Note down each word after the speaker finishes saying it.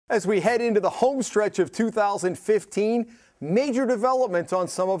As we head into the home stretch of 2015, major developments on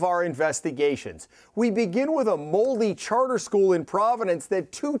some of our investigations. We begin with a moldy charter school in Providence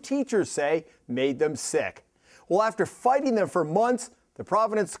that 2 teachers say made them sick. Well, after fighting them for months, the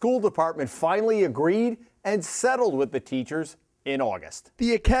Providence School Department finally agreed and settled with the teachers in August.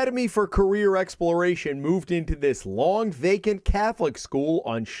 The Academy for Career Exploration moved into this long vacant Catholic school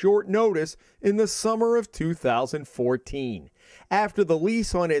on short notice in the summer of 2014, after the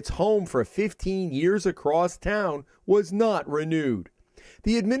lease on its home for 15 years across town was not renewed.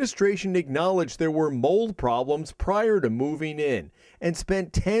 The administration acknowledged there were mold problems prior to moving in and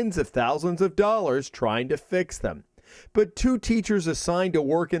spent tens of thousands of dollars trying to fix them. But 2 teachers assigned to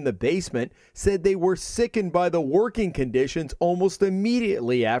work in the basement said they were sickened by the working conditions almost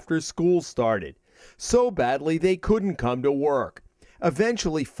immediately after school started, so badly they couldn't come to work,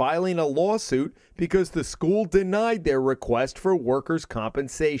 eventually filing a lawsuit because the school denied their request for workers'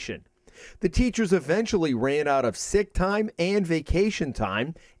 compensation. The teachers eventually ran out of sick time and vacation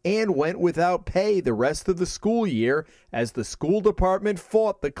time and went without pay the rest of the school year as the school department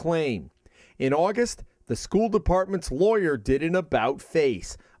fought the claim. In August, the school department's lawyer did an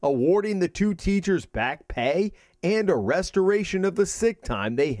about-face, awarding the 2 teachers back pay and a restoration of the sick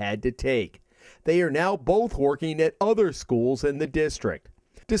time they had to take. They are now both working at other schools in the district.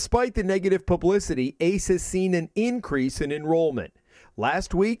 Despite the negative publicity, ACE has seen an increase in enrollment.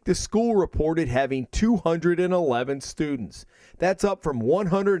 Last week, the school reported having 211 students. That's up from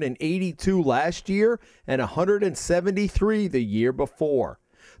 182 last year and 173 the year before.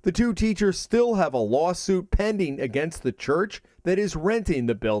 The 2 teachers still have a lawsuit pending against the church that is renting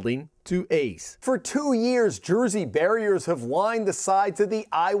the building to ACE. For 2 years, Jersey barriers have lined the sides of the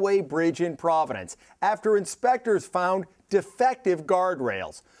IWay Bridge in Providence after inspectors found defective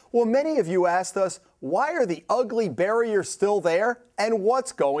guardrails. Well, many of you asked us, why are the ugly barriers still there and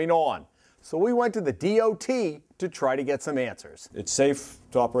what's going on? So we went to the DOT to try to get some answers. It's safe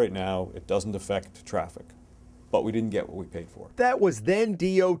to operate now. It doesn't affect traffic. But we didn't get what we paid for. That was then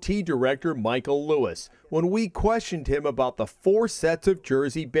DOT Director Michael Lewis when we questioned him about the 4 sets of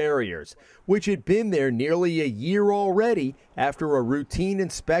Jersey barriers, which had been there nearly a year already after a routine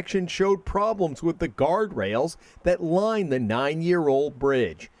inspection showed problems with the guardrails that line the 9-year-old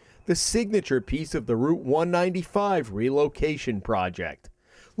bridge, the signature piece of the Route 195 relocation project.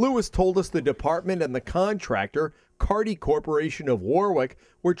 Lewis told us the department and the contractor, Carty Corporation of Warwick,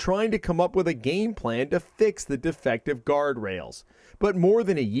 were trying to come up with a game plan to fix the defective guardrails. But more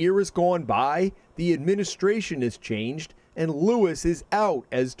than a year has gone by, the administration has changed, and Lewis is out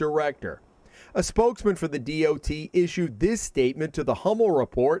as director. A spokesman for the DOT issued this statement to the Hummel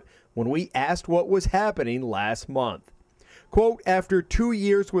Report when we asked what was happening last month. Quote, after 2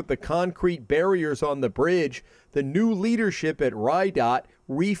 years with the concrete barriers on the bridge, the new leadership at RIDOT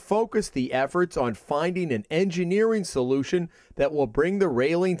refocused the efforts on finding an engineering solution that will bring the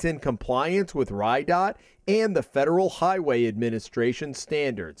railings in compliance with RIDOT and the Federal Highway Administration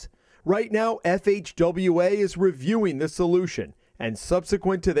standards. Right now, FHWA is reviewing the solution, and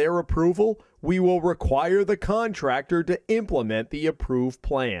subsequent to their approval, we will require the contractor to implement the approved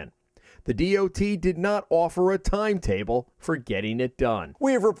plan. The DOT did not offer a timetable for getting it done.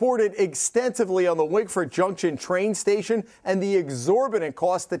 We have reported extensively on the Wickford Junction Train Station and the exorbitant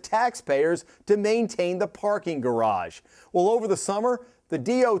cost to taxpayers to maintain the parking garage. Well, over the summer, the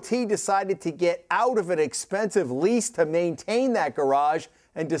DOT decided to get out of an expensive lease to maintain that garage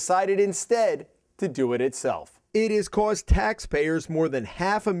and decided instead to do it itself. It has cost taxpayers more than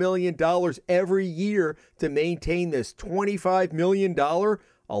 $500,000 every year to maintain this $25 million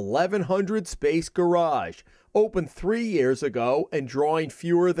 1,100 space garage, opened 3 years ago and drawing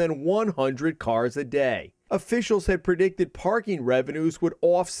fewer than 100 cars a day. Officials had predicted parking revenues would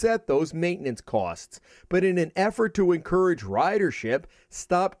offset those maintenance costs, but in an effort to encourage ridership,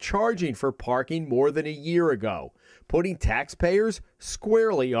 stopped charging for parking more than a year ago, putting taxpayers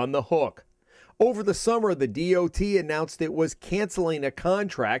squarely on the hook. Over the summer, the DOT announced it was canceling a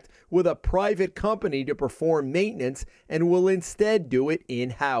contract with a private company to perform maintenance and will instead do it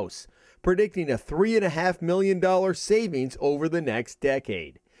in-house, predicting a $3.5 million savings over the next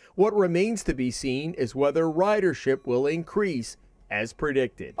decade. What remains to be seen is whether ridership will increase as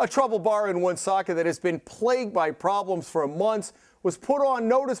predicted. A trouble bar in Woonsocket that has been plagued by problems for months was put on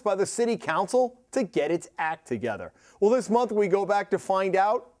notice by the city council to get its act together. Well, this month we go back to find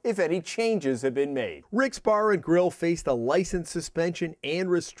out if any changes have been made. Rick's Bar and Grill faced a license suspension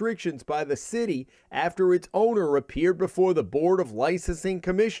and restrictions by the city after its owner appeared before the Board of Licensing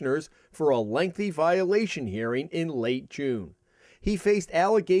Commissioners for a lengthy violation hearing in late June. He faced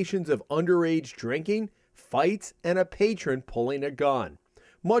allegations of underage drinking, fights, and a patron pulling a gun.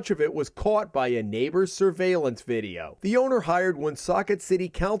 Much of it was caught by a neighbor's surveillance video. The owner hired Woonsocket City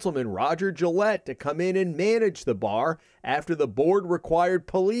Councilman Roger Gillette to come in and manage the bar after the board required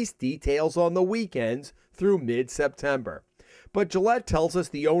police details on the weekends through mid-September. But Gillette tells us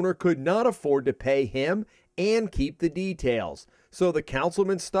the owner could not afford to pay him and keep the details, so the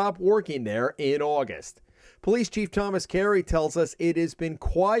councilman stopped working there in August. Police Chief Thomas Carey tells us it has been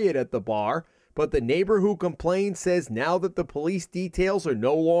quiet at the bar, but the neighbor who complained says now that the police details are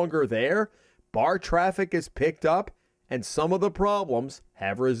no longer there, bar traffic has picked up and some of the problems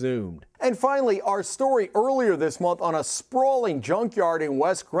have resumed. And finally, our story earlier this month on a sprawling junkyard in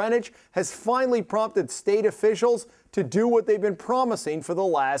West Greenwich has finally prompted state officials to do what they've been promising for the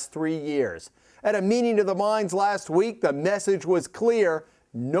last 3 years. At a meeting of the minds last week, the message was clear: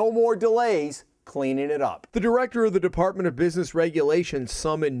 no more delays cleaning it up. The director of the Department of Business Regulations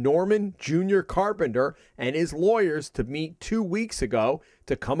summoned Norman Jr. Carpenter and his lawyers to meet 2 weeks ago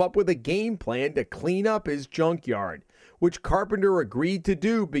to come up with a game plan to clean up his junkyard, which Carpenter agreed to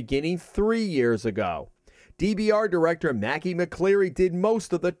do beginning 3 years ago. DBR Director Mackie McCleary did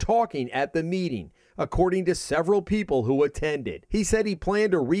most of the talking at the meeting, according to several people who attended. He said he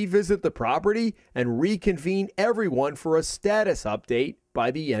planned to revisit the property and reconvene everyone for a status update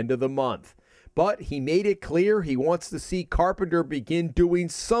by the end of the month. But he made it clear he wants to see Carpenter begin doing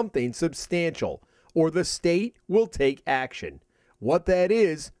something substantial, or the state will take action. What that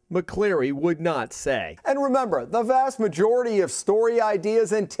is, McCleary would not say. And remember, the vast majority of story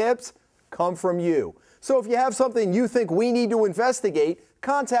ideas and tips come from you. So if you have something you think we need to investigate,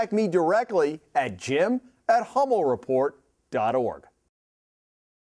 contact me directly at jim@hummelreport.org.